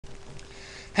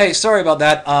Hey, sorry about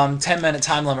that. 10-minute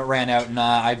time limit ran out, and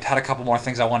I had a couple more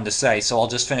things I wanted to say, so I'll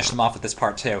just finish them off with this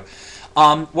part too.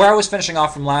 Where I was finishing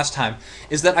off from last time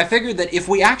is that I figured that if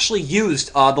we actually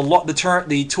used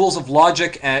the tools of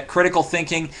logic, critical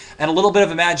thinking, and a little bit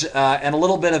of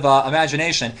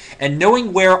imagination, and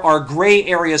knowing where our gray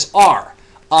areas are,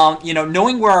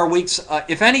 knowing where our weaks,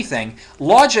 if anything,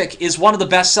 logic is one of the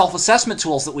best self-assessment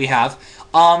tools that we have.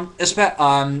 And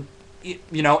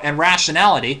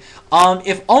rationality,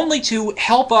 if only to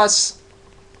help us,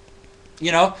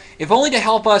 if only to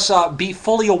help us be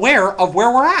fully aware of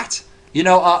where we're at,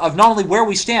 of not only where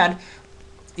we stand,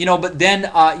 but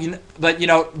then,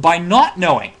 by not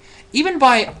knowing, even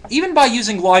by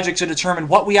using logic to determine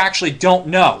what we actually don't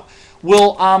know,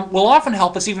 will often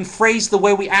help us even phrase the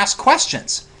way we ask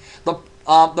questions.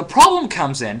 The problem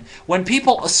comes in when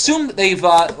people assume that they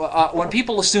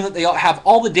have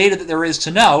all the data that there is to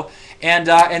know, and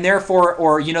therefore,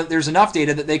 or there's enough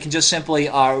data that they can just simply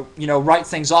write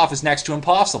things off as next to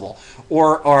impossible.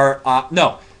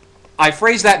 No, I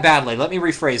phrased that badly. Let me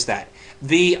rephrase that.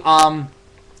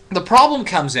 The problem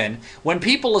comes in when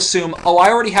people assume, oh, I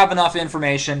already have enough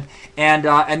information, and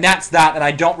that's that, and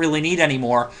I don't really need any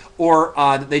more, or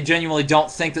they genuinely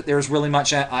don't think that there's really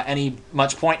much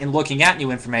point in looking at new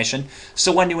information.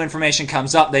 So when new information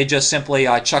comes up, they just simply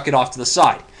chuck it off to the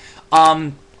side.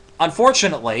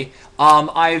 Unfortunately,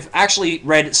 I've actually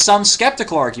read some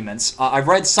skeptical arguments. I've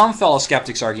read some fellow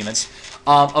skeptics' arguments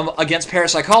against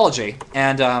parapsychology,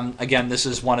 and again, this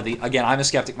is one of the. Again, I'm a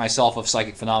skeptic myself of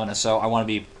psychic phenomena, so I want to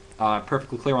be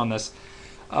perfectly clear on this.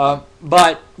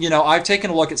 But I've taken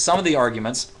a look at some of the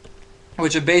arguments,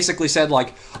 which have basically said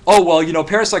like, oh well,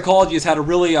 parapsychology has had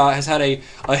a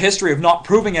history of not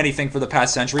proving anything for the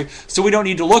past century, so we don't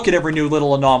need to look at every new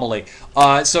little anomaly.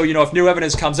 So if new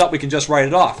evidence comes up, we can just write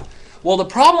it off. Well, the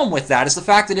problem with that is the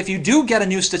fact that if you do get a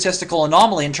new statistical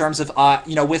anomaly in terms of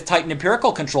with tightened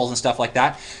empirical controls and stuff like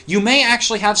that, you may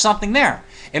actually have something there.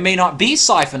 It may not be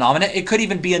psi phenomena. It could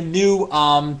even be a new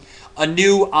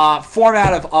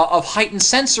format of heightened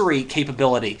sensory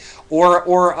capability,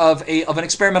 or of an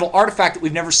experimental artifact that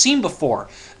we've never seen before,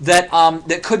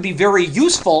 that could be very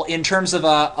useful in terms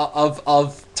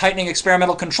of tightening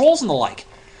experimental controls and the like.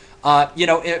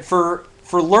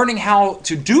 For learning how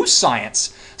to do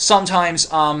science, sometimes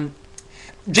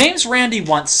James Randi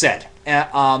once said,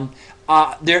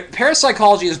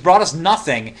 parapsychology has brought us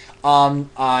nothing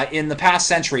in the past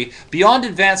century beyond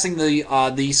advancing the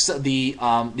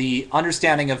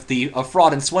understanding of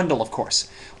fraud and swindle, of course.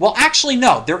 Well, actually,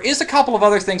 no. There is a couple of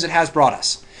other things it has brought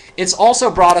us. It's also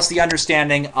brought us the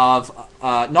understanding of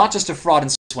not just of fraud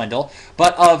and swindle,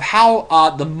 but of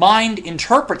how the mind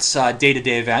interprets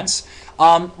day-to-day events.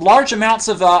 Large amounts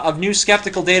of new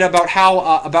skeptical data about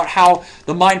how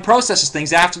the mind processes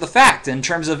things after the fact, in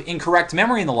terms of incorrect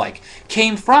memory and the like,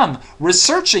 came from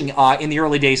researching in the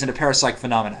early days into parapsychic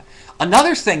phenomena.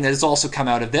 Another thing that has also come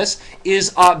out of this is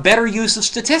better use of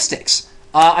statistics.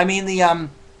 To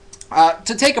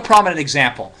take a prominent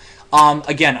example.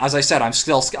 Again, as I said, I'm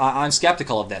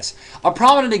skeptical of this. A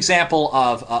prominent example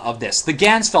of this, the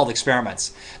Ganzfeld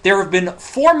experiments. There have been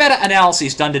 4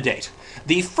 meta-analyses done to date.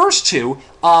 The first two,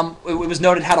 it was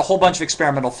noted, had a whole bunch of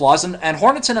experimental flaws, and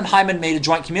Horniton and Hyman made a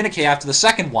joint communique after the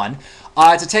second one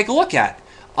to take a look at.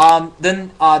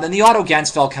 Then the Otto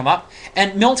Ganzfeld come up,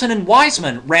 and Milton and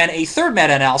Wiseman ran a third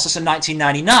meta-analysis in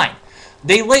 1999.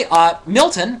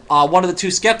 Milton, one of the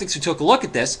two skeptics who took a look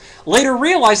at this, later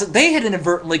realized that they had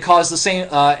inadvertently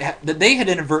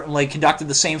conducted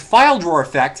the same file drawer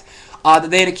effect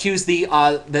that they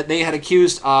had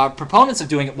accused proponents of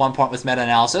doing at one point with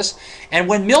meta-analysis. And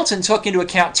when Milton took into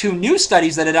account 2 new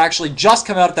studies that had actually just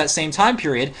come out at that same time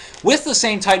period with the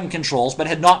same tightened controls but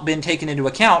had not been taken into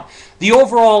account, the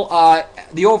overall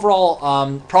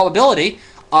probability,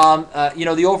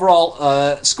 the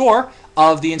overall score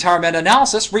of the entire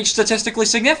meta-analysis reached statistically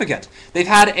significant. They've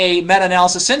had a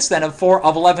meta-analysis since then of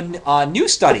 11 new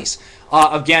studies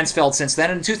of Ganzfeld since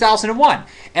then in 2001.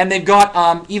 And they've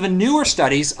got even newer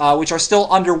studies which are still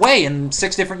underway in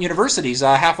 6 different universities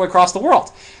halfway across the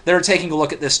world that are taking a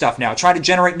look at this stuff now, trying to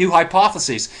generate new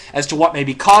hypotheses as to what may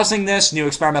be causing this, new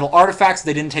experimental artifacts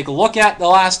they didn't take a look at the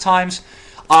last times.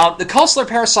 The Koestler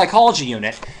Parapsychology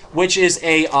Unit, which is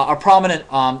a prominent,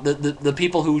 the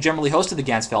people who generally hosted the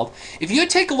Ganzfeld, if you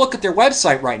take a look at their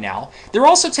website right now, they're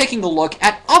also taking a look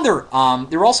at other,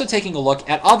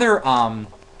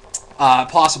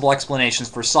 possible explanations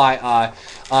for psi,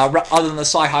 other than the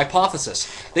psi hypothesis.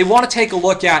 They want to take a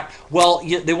look at,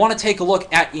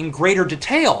 in greater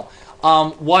detail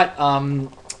what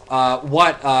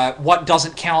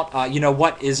doesn't count,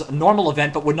 what is a normal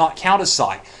event but would not count as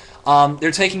psi.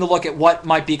 They're taking a look at what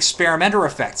might be experimenter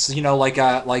effects, like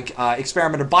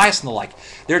experimenter bias and the like.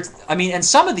 And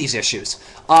some of these issues,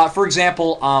 for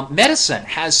example, medicine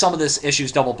has some of these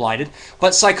issues double-blinded,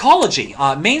 but psychology,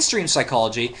 mainstream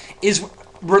psychology, is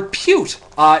repute,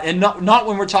 and not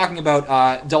when we're talking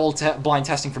about blind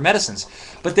testing for medicines,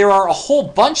 but there are a whole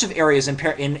bunch of areas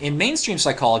in mainstream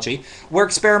psychology where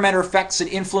experimenter effects and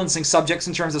influencing subjects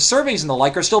in terms of surveys and the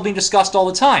like are still being discussed all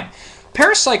the time.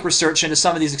 Parapsych research into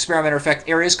some of these experimenter effect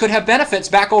areas could have benefits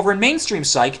back over in mainstream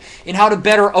psych in how to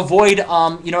better avoid,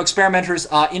 experimenters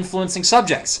influencing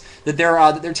subjects that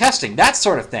they're testing, that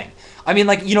sort of thing. I mean,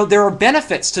 there are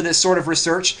benefits to this sort of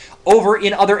research over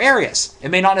in other areas.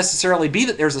 It may not necessarily be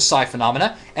that there's a psi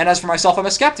phenomena, and as for myself, I'm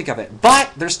a skeptic of it,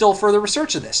 but there's still further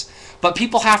research of this. But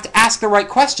people have to ask the right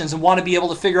questions and want to be able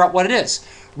to figure out what it is.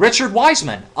 Richard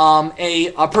Wiseman,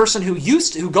 a person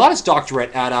who got his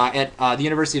doctorate at the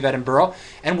University of Edinburgh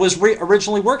and was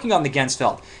originally working on the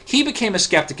Gensfeld. He became a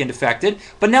skeptic and defected,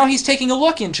 but now he's taking a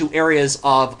look into areas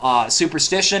of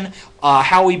superstition,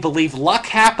 how we believe luck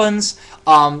happens.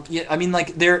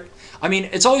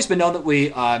 It's always been known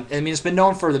that it's been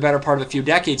known for the better part of a few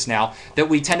decades now that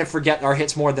we tend to forget our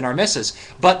hits more than our misses.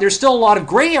 But there's still a lot of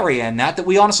gray area in that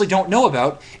we honestly don't know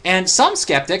about. And some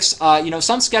skeptics,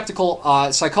 some skeptical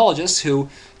psychologists who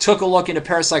took a look into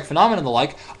parapsych phenomena and the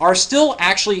like, are still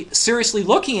actually seriously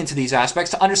looking into these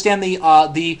aspects to understand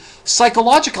the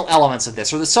psychological elements of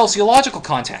this, or the sociological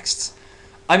contexts.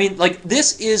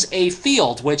 This is a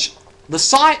field which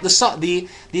the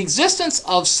existence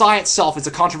of psi itself is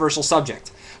a controversial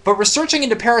subject, but researching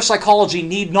into parapsychology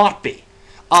need not be,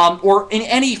 or in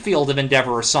any field of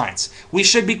endeavor or science. We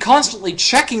should be constantly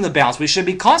checking the bounds. We should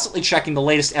be constantly checking the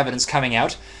latest evidence coming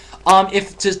out,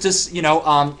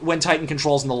 when Titan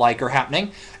controls and the like are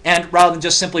happening, and rather than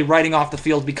just simply writing off the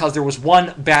field because there was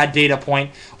one bad data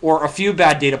point or a few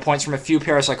bad data points from a few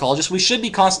parapsychologists, we should be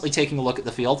constantly taking a look at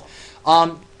the field.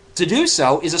 To do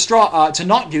so is to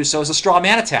not do so is a straw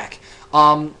man attack.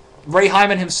 Ray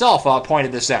Hyman himself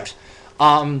pointed this out.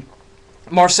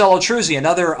 Marcello Truzzi,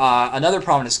 another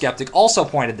prominent skeptic, also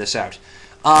pointed this out.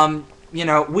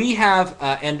 We have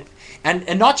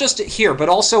and not just here, but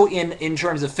also in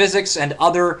terms of physics and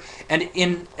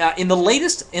in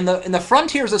the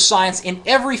frontiers of science in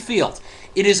every field,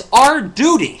 it is our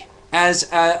duty and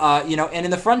in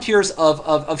the frontiers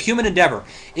of human endeavor,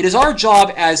 it is our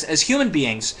job as human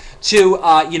beings to,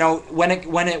 when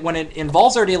it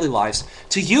involves our daily lives,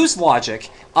 to use logic,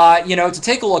 to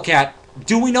take a look at,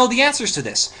 do we know the answers to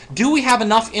this? Do we have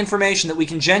enough information that we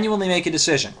can genuinely make a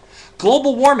decision?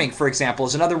 Global warming, for example,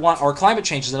 is another one, or climate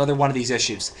change is another one of these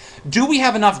issues. Do we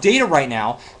have enough data right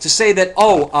now to say that,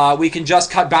 we can just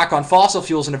cut back on fossil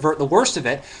fuels and avert the worst of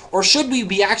it? Or should we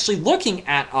be actually looking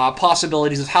at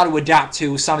possibilities of how to adapt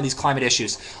to some of these climate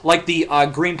issues, like the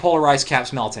green polarized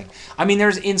caps melting?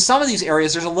 In some of these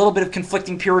areas, there's a little bit of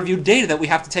conflicting peer-reviewed data that we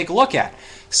have to take a look at.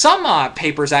 Some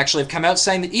papers actually have come out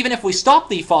saying that even if we stop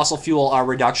the fossil fuel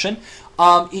reduction,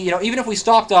 even if we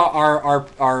stopped our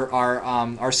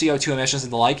CO2 emissions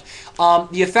and the like,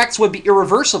 the effects would be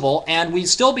irreversible, and we'd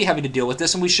still be having to deal with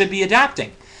this, and we should be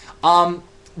adapting.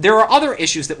 There are other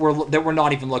issues that we're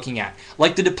not even looking at,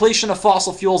 like the depletion of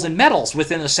fossil fuels and metals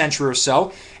within a century or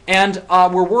so, and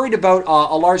we're worried about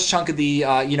a large chunk of the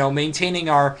maintaining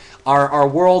our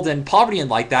world and poverty and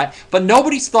like that. But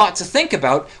nobody's thought to think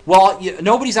about.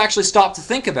 Nobody's actually stopped to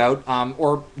think about,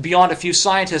 or beyond a few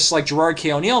scientists like Gerard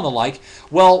K. O'Neill and the like.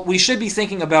 Well, we should be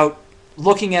thinking about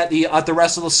looking at the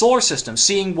rest of the solar system,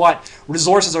 seeing what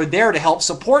resources are there to help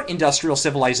support industrial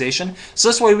civilization, so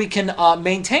this way we can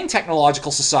maintain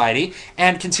technological society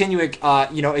and continue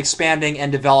expanding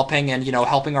and developing and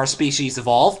helping our species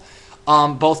evolve,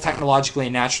 both technologically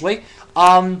and naturally.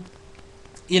 Over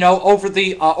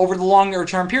the longer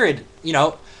term period,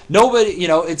 nobody,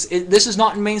 this is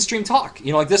not in mainstream talk.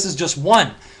 This is just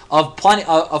one of plenty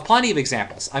of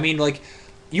examples.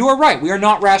 You are right. We are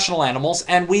not rational animals,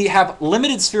 and we have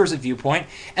limited spheres of viewpoint.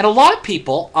 And a lot of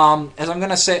people, as I'm going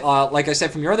to say, like I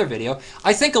said from your other video,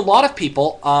 I think a lot of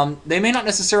people, they may not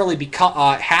necessarily be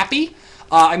happy.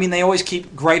 They always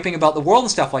keep griping about the world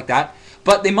and stuff like that.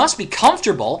 But they must be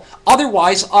comfortable.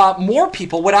 Otherwise, more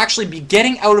people would actually be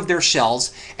getting out of their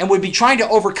shells and would be trying to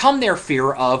overcome their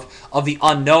fear of the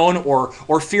unknown,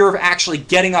 or fear of actually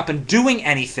getting up and doing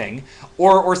anything,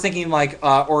 or thinking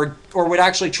or would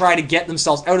actually try to get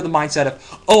themselves out of the mindset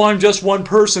of, oh, I'm just one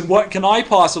person, what can I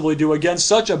possibly do against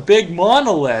such a big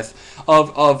monolith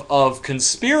of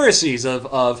conspiracies,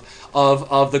 of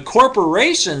the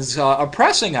corporations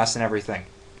oppressing us and everything.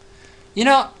 You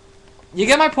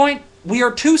get my point? We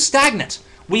are too stagnant.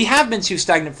 We have been too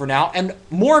stagnant for now, and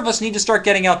more of us need to start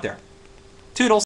getting out there. Toodles.